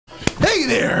Hey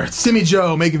there, it's Timmy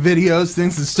Joe making videos,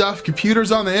 things and stuff,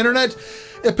 computers on the internet.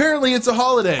 Apparently it's a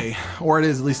holiday, or it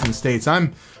is at least in the States.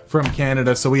 I'm from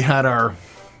Canada, so we had our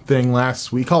thing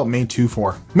last week. Call it May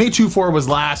 2-4. May 2-4 was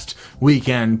last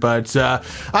weekend, but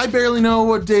I barely know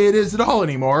what day it is at all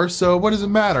anymore, so what does it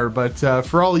matter? But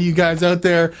for all of you guys out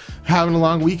there having a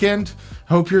long weekend,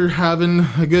 hope you're having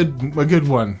a good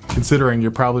one, considering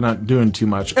you're probably not doing too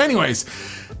much. Anyways,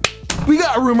 we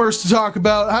got rumors to talk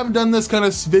about. I haven't done this kind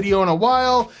of video in a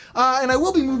while, and I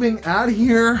will be moving out of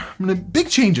here. Big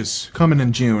changes coming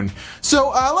in June. So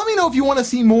let me know if you want to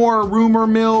see more rumor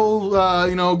mill,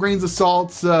 you know, grains of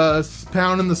salt,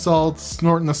 pounding the salt,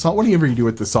 snorting the salt, whatever you do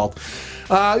with the salt.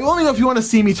 Let me know if you want to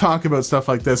see me talk about stuff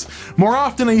like this more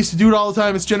often. I used to do it all the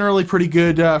time. It's generally pretty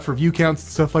good for view counts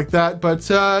and stuff like that. But,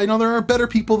 you know, there are better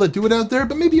people that do it out there,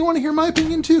 but maybe you want to hear my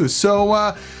opinion too. So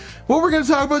what we're going to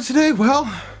talk about today,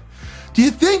 well, do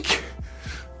you think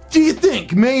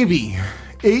maybe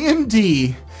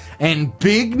AMD and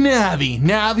Big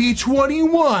Navi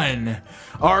 21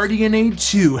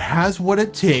 RDNA 2 has what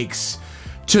it takes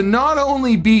to not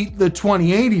only beat the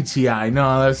 2080 Ti,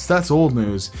 no, that's old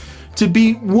news, to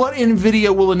beat what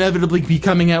NVIDIA will inevitably be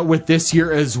coming out with this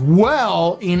year as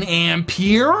well in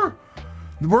Ampere?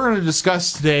 We're going to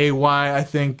discuss today why I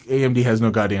think AMD has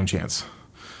no goddamn chance.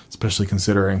 Especially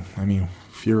considering, I mean,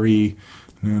 Fury...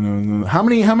 No. How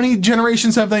many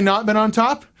generations have they not been on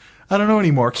top? I don't know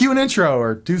anymore. Cue an intro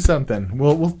or do something.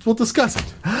 We'll discuss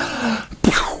it.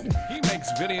 He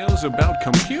makes videos about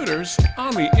computers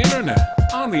on the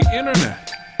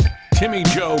internet. Timmy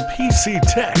Joe PC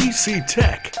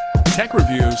Tech. Tech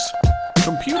reviews.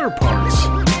 Computer parts.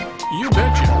 You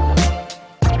betcha.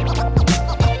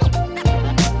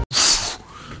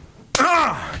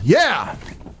 Yeah.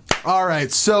 All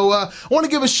right, so I want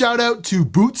to give a shout out to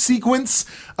Boot Sequence.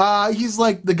 He's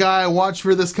like the guy I watch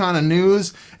for this kind of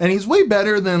news, and he's way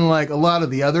better than like a lot of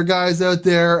the other guys out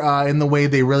there in the way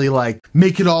they really like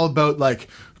make it all about like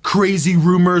crazy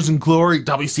rumors and glory.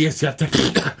 WCSF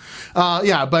tech.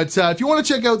 Yeah, but if you want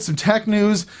to check out some tech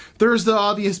news, there's the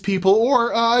obvious people,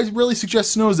 or I really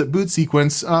suggest Snow's at Boot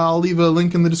Sequence. I'll leave a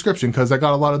link in the description because I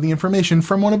got a lot of the information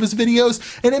from one of his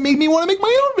videos, and it made me want to make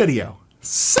my own video.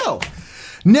 So,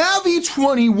 Navi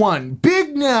 21,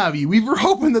 Big Navi. We were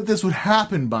hoping that this would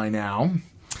happen by now.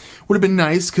 Would have been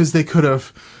nice because they could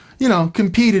have, you know,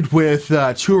 competed with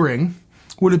Turing.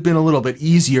 Would have been a little bit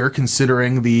easier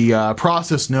considering the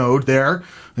process node there.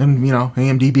 And, you know,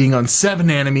 AMD being on 7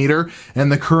 nanometer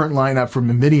and the current lineup from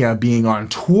NVIDIA being on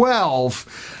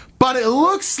 12. But it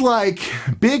looks like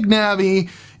Big Navi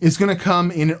is going to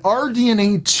come in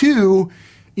RDNA 2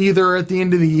 either at the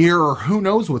end of the year or who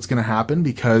knows what's going to happen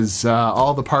because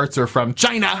all the parts are from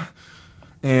China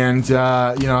and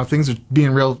you know, things are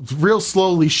being real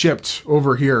slowly shipped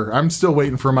over here. I'm still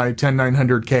waiting for my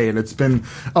 10900K and it's been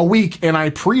a week and I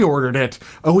pre-ordered it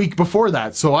a week before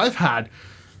that, so I've had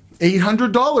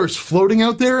 $800 floating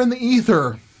out there in the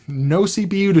ether. No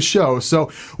CPU to show. So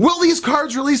will these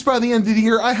cards release by the end of the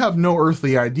year? I have no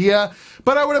earthly idea,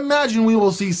 but I would imagine we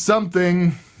will see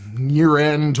something year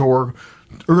end or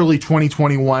early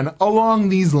 2021 along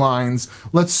these lines.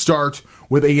 Let's start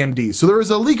with AMD. So there is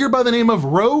a leaker by the name of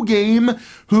Rogame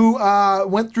who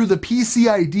went through the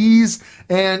PCIDs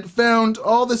and found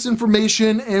all this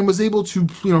information and was able to,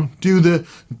 you know, do the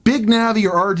Big Navi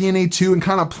or RDNA 2 and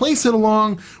kind of place it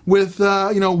along with,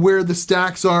 you know, where the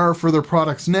stacks are for their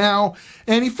products now.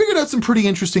 And he figured out some pretty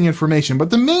interesting information.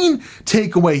 But the main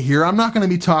takeaway here, I'm not going to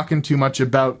be talking too much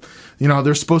about, you know,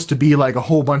 there's supposed to be like a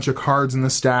whole bunch of cards in the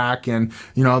stack and,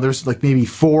 you know, there's like maybe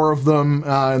 4 of them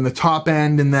in the top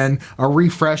end and then a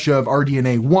refresh of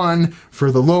RDNA 1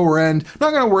 for the lower end.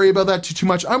 Not going to worry about that too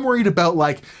much. I'm worried about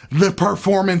like the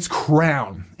performance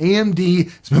crown. AMD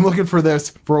has been looking for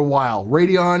this for a while.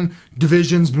 Radeon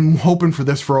division's been hoping for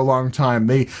this for a long time.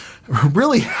 They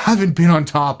really haven't been on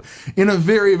top in a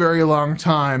very, very long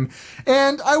time.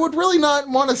 And I would really not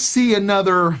want to see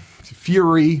another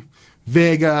Fury,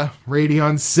 Vega,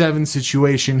 Radeon 7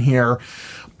 situation here.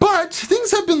 But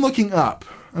things have been looking up.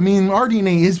 I mean,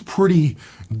 RDNA is pretty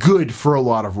good for a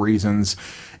lot of reasons.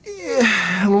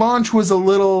 Launch was a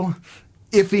little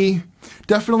iffy.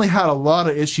 Definitely had a lot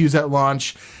of issues at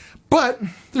launch. But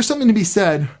there's something to be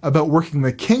said about working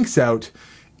the kinks out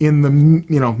in the,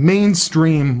 you know,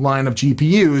 mainstream line of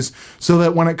GPUs so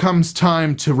that when it comes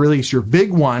time to release your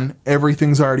big one,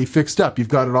 everything's already fixed up. You've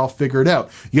got it all figured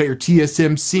out. You got your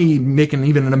TSMC making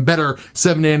even a better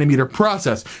 7 nanometer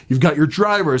process. You've got your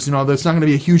drivers, you know, that's not going to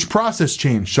be a huge process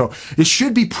change. So it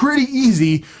should be pretty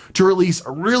easy to release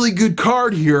a really good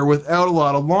card here without a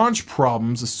lot of launch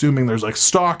problems, assuming there's like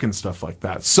stock and stuff like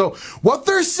that. So what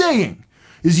they're saying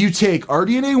is you take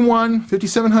RDNA 1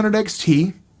 5700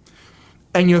 XT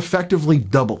and you effectively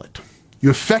double it. You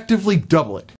effectively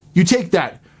double it. You take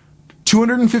that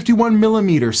 251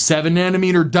 millimeter 7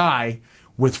 nanometer die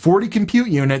with 40 compute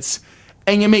units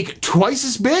and you make it twice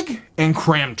as big and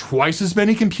cram twice as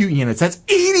many compute units. That's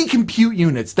 80 compute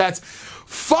units. That's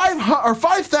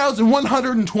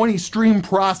 5,120 stream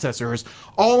processors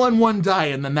all on one die,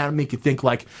 and then that'll make you think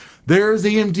like, there's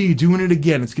AMD doing it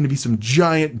again. It's going to be some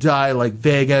giant die like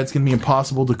Vega. It's going to be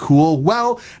impossible to cool.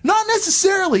 Well, not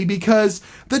necessarily, because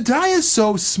the die is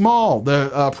so small,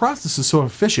 the process is so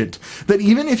efficient, that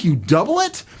even if you double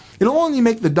it, it'll only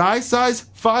make the die size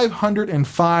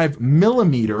 505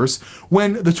 millimeters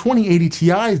when the 2080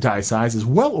 Ti's die size is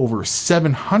well over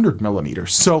 700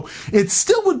 millimeters. So it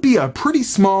still would be a pretty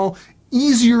small,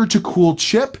 easier to cool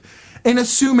chip. And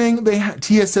assuming they have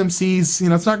TSMC's,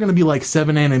 it's not going to be like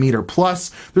 7 nanometer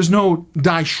plus. There's no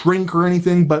die shrink or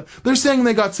anything, but they're saying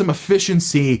they got some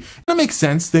efficiency. That makes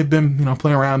sense. They've been,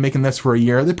 playing around making this for a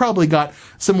year. They probably got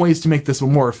some ways to make this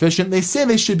more efficient. They say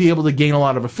they should be able to gain a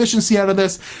lot of efficiency out of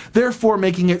this, therefore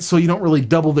making it so you don't really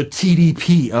double the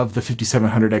TDP of the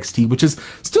 5700 XT, which is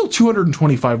still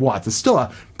 225 watts. It's still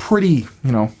a pretty,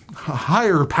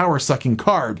 higher power sucking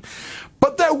card.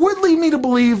 But that would lead me to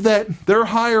believe that their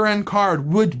higher end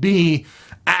card would be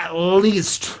at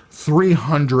least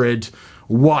 300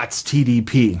 watts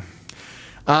TDP.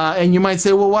 And you might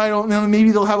say, well, why don't,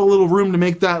 maybe they'll have a little room to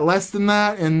make that less than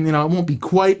that, and it won't be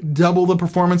quite double the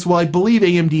performance. Well, I believe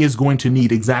AMD is going to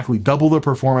need exactly double the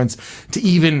performance to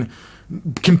even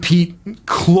compete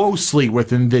closely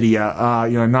with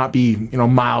NVIDIA, not be,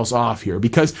 miles off here,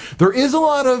 because there is a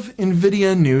lot of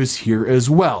NVIDIA news here as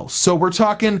well. So we're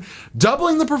talking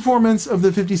doubling the performance of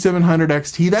the 5700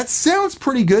 XT. That sounds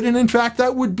pretty good, and in fact,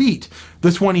 that would beat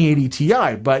the 2080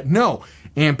 Ti, but no,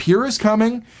 Ampere is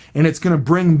coming, and it's going to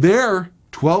bring their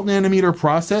 12 nanometer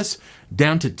process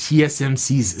down to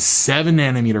TSMC's 7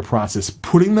 nanometer process,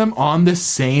 putting them on the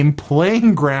same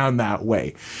playing ground that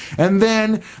way. And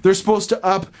then they're supposed to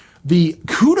up the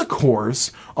CUDA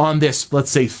cores on this,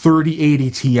 let's say 3080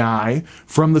 Ti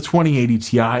from the 2080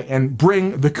 Ti, and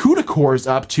bring the CUDA cores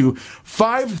up to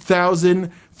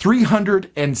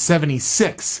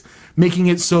 5,376, making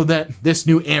it so that this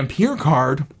new Ampere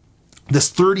card, this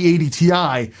 3080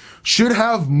 Ti, should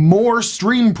have more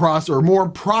more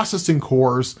processing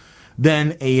cores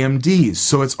than AMD's.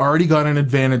 So it's already got an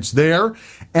advantage there,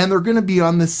 and they're going to be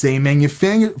on the same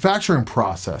manufacturing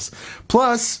process.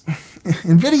 Plus,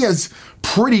 NVIDIA's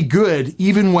pretty good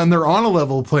even when they're on a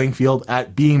level playing field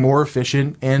at being more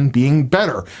efficient and being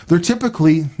better. They're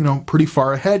typically, pretty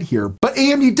far ahead here. But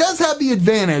AMD does have the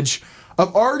advantage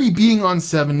of already being on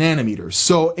 7 nanometers.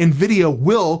 So NVIDIA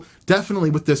will definitely,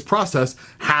 with this process,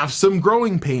 have some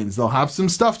growing pains. They'll have some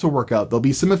stuff to work out. There'll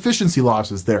be some efficiency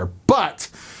losses there. But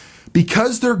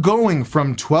because they're going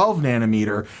from 12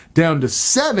 nanometer down to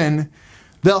 7,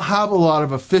 they'll have a lot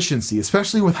of efficiency,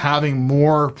 especially with having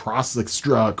more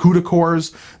CUDA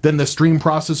cores than the stream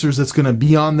processors that's going to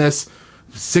be on this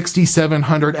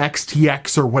 6700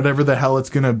 XTX or whatever the hell it's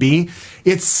going to be.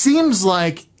 It seems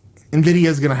like NVIDIA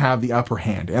is going to have the upper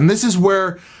hand. And this is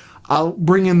where I'll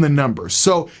bring in the numbers.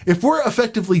 So if we're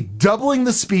effectively doubling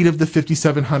the speed of the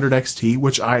 5700 XT,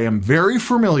 which I am very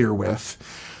familiar with,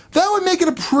 that would make it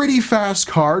a pretty fast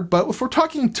card. But if we're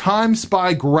talking time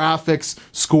spy graphics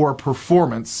score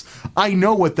performance, I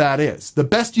know what that is. The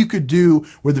best you could do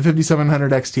with the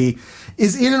 5700 XT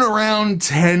is in and around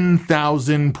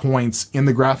 10,000 points in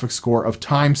the graphics score of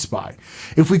time spy.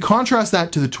 If we contrast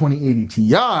that to the 2080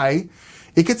 Ti,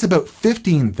 it gets about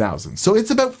 15,000. So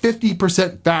it's about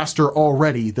 50% faster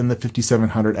already than the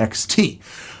 5700 XT.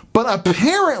 But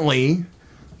apparently,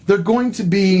 they're going to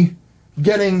be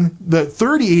getting the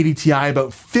 3080 Ti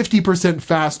about 50%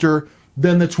 faster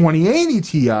than the 2080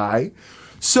 Ti.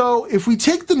 So if we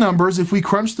take the numbers, if we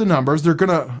crunch the numbers, they're going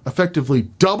to effectively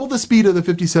double the speed of the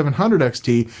 5700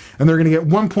 XT, and they're going to get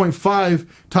 1.5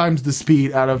 times the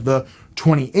speed out of the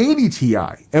 2080 Ti.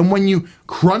 And when you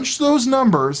crunch those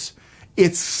numbers,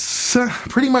 it's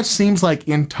pretty much seems like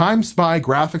in time spy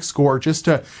graphics score, just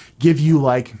to give you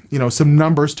some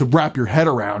numbers to wrap your head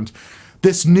around,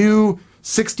 this new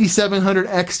 6700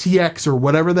 XTX or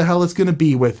whatever the hell it's going to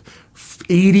be with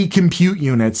 80 compute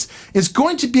units is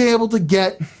going to be able to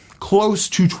get close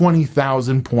to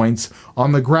 20,000 points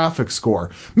on the graphics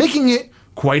score, making it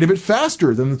quite a bit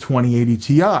faster than the 2080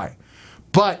 Ti.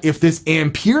 But if this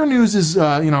Ampere news is,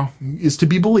 is to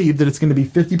be believed, that it's going to be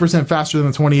 50% faster than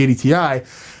the 2080 Ti,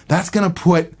 that's going to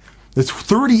put the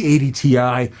 3080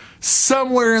 Ti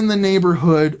somewhere in the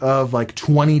neighborhood of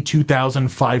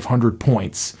 22,500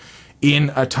 points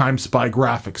in a time spy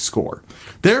graphics score.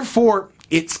 Therefore,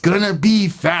 it's gonna be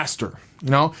faster, you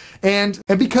know? And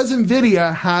because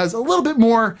NVIDIA has a little bit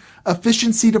more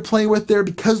efficiency to play with there,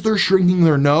 because they're shrinking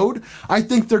their node, I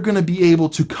think they're gonna be able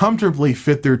to comfortably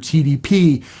fit their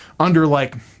TDP under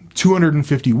like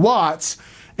 250 watts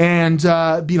and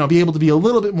be able to be a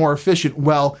little bit more efficient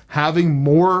while having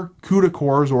more CUDA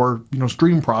cores or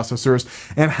stream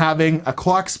processors and having a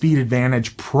clock speed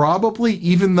advantage, probably,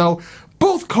 even though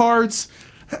both cards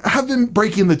have been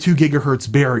breaking the 2 gigahertz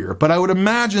barrier. But I would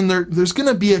imagine there's going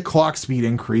to be a clock speed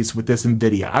increase with this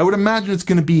NVIDIA. I would imagine it's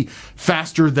going to be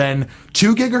faster than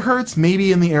 2 gigahertz,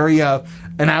 maybe in the area of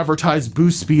an advertised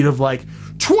boost speed of like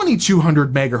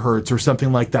 2200 megahertz or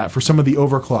something like that for some of the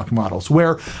overclocked models,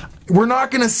 where we're not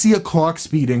going to see a clock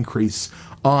speed increase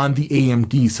on the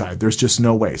AMD side. There's just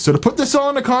no way. So to put this all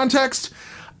into context,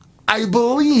 I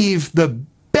believe the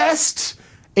best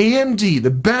AMD,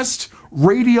 the best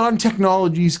Radeon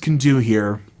Technologies can do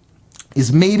here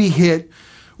is maybe hit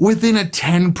within a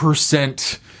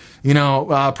 10%,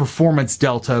 performance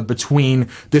delta between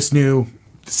this new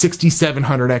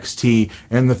 6700 XT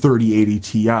and the 3080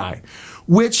 Ti,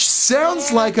 which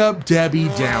sounds like a Debbie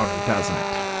Downer, doesn't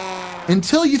it?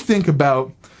 Until you think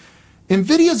about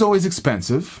NVIDIA's always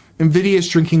expensive. NVIDIA is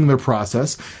shrinking their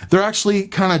process. They're actually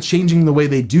kind of changing the way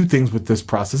they do things with this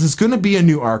process. It's going to be a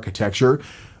new architecture,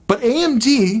 but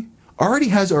AMD already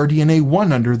has RDNA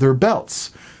 1 under their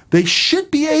belts. They should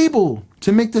be able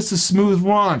to make this a smooth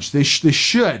launch. They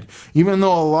should, even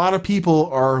though a lot of people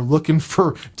are looking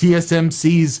for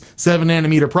TSMC's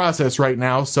 7nm process right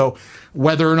now. So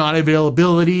whether or not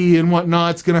availability and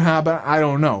whatnot is going to happen, I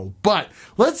don't know. But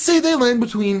let's say they land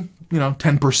between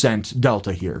 10%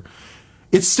 delta here.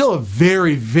 It's still a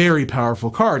very, very powerful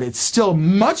card. It's still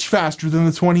much faster than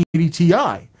the 2080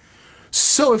 Ti.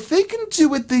 So if they can do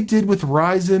what they did with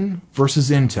Ryzen versus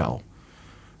Intel,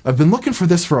 I've been looking for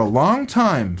this for a long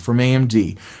time from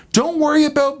AMD. Don't worry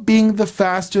about being the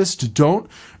fastest. Don't,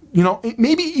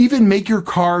 maybe even make your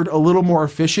card a little more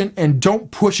efficient and don't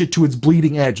push it to its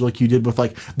bleeding edge like you did with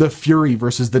like the Fury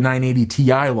versus the 980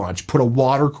 Ti launch. Put a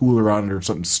water cooler on it or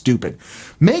something stupid.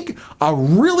 Make a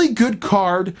really good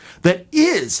card that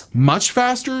is much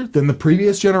faster than the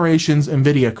previous generation's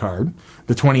NVIDIA card,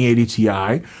 the 2080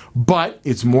 Ti, but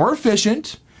it's more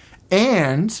efficient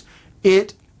and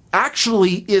it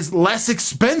actually is less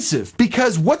expensive,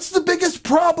 because what's the biggest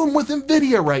problem with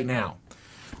NVIDIA right now?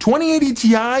 2080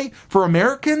 Ti for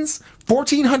Americans,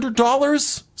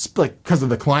 $1,400, like because of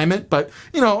the climate, but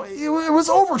it was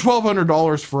over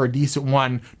 $1,200 for a decent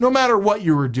one, no matter what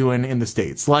you were doing in the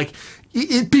States. Like,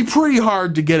 it'd be pretty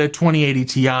hard to get a 2080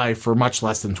 Ti for much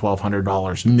less than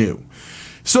 $1,200 new.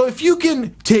 So if you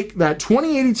can take that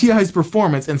 2080 Ti's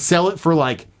performance and sell it for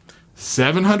like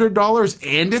 $700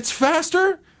 and it's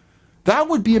faster, that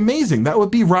would be amazing. That would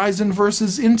be Ryzen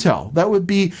versus Intel. That would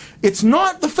be, it's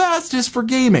not the fastest for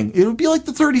gaming. It would be like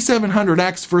the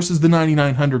 3700X versus the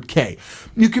 9900K.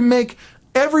 You can make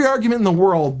every argument in the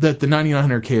world that the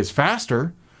 9900K is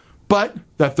faster, but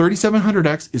that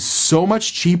 3700X is so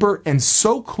much cheaper and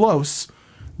so close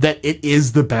that it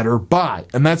is the better buy.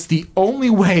 And that's the only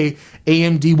way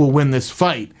AMD will win this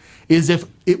fight, is if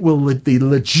they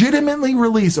legitimately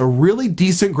release a really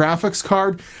decent graphics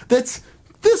card that's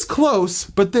this close,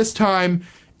 but this time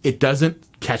it doesn't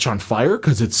catch on fire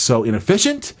because it's so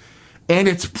inefficient, and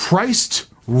it's priced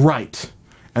right.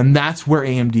 And that's where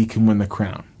AMD can win the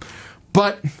crown.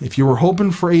 But if you were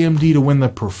hoping for AMD to win the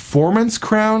performance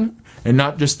crown and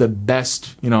not just the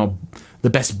best, the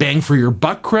best bang for your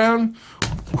buck crown,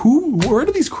 where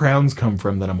do these crowns come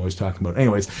from that I'm always talking about?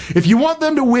 Anyways, if you want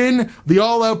them to win the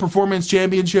all-out performance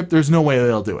championship, there's no way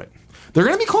they'll do it. They're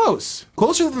going to be close,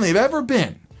 closer than they've ever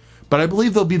been. But I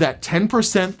believe there'll be that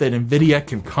 10% that NVIDIA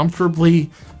can comfortably,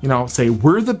 say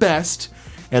we're the best,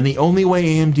 and the only way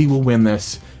AMD will win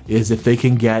this is if they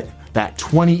can get that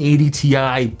 2080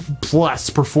 Ti plus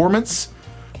performance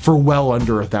for well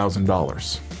under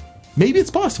 $1,000. Maybe it's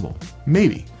possible.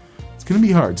 Maybe. It's going to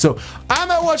be hard. So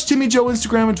I'm at Watch Timmy Joe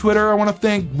Instagram and Twitter. I want to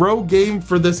thank Rogue Game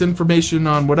for this information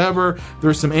on whatever.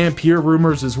 There's some Ampere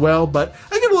rumors as well, but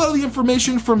I get a lot of the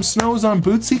information from Snows on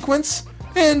Boot Sequence.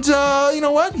 And you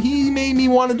know what? He made me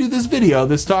want to do this video,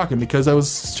 this talking, because I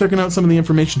was checking out some of the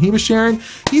information he was sharing.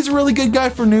 He's a really good guy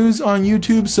for news on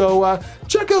YouTube, so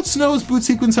check out Snow's Boot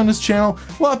Sequence on his channel.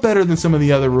 A lot better than some of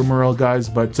the other Rumoril guys,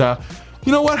 but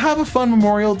you know what? Have a fun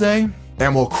Memorial Day,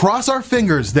 and we'll cross our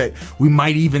fingers that we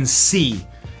might even see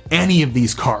any of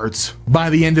these cards by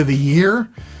the end of the year,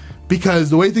 because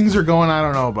the way things are going, I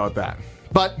don't know about that.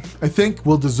 But I think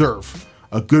we'll deserve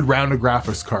a good round of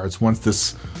graphics cards once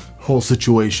this whole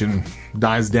situation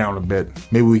dies down a bit,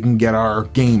 maybe we can get our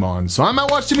game on. So I'm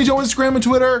at Watch Timmy Joe Instagram and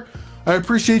Twitter. I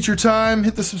appreciate your time.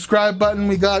 Hit the subscribe button.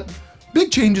 We got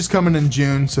big changes coming in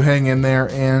June, so hang in there.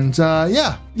 And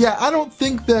yeah, I don't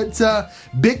think that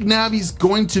Big Navi's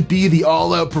going to be the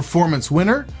all-out performance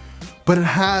winner, but it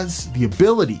has the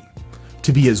ability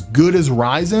to be as good as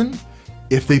Ryzen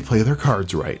if they play their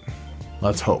cards right.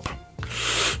 Let's hope.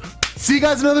 See you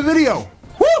guys in another video.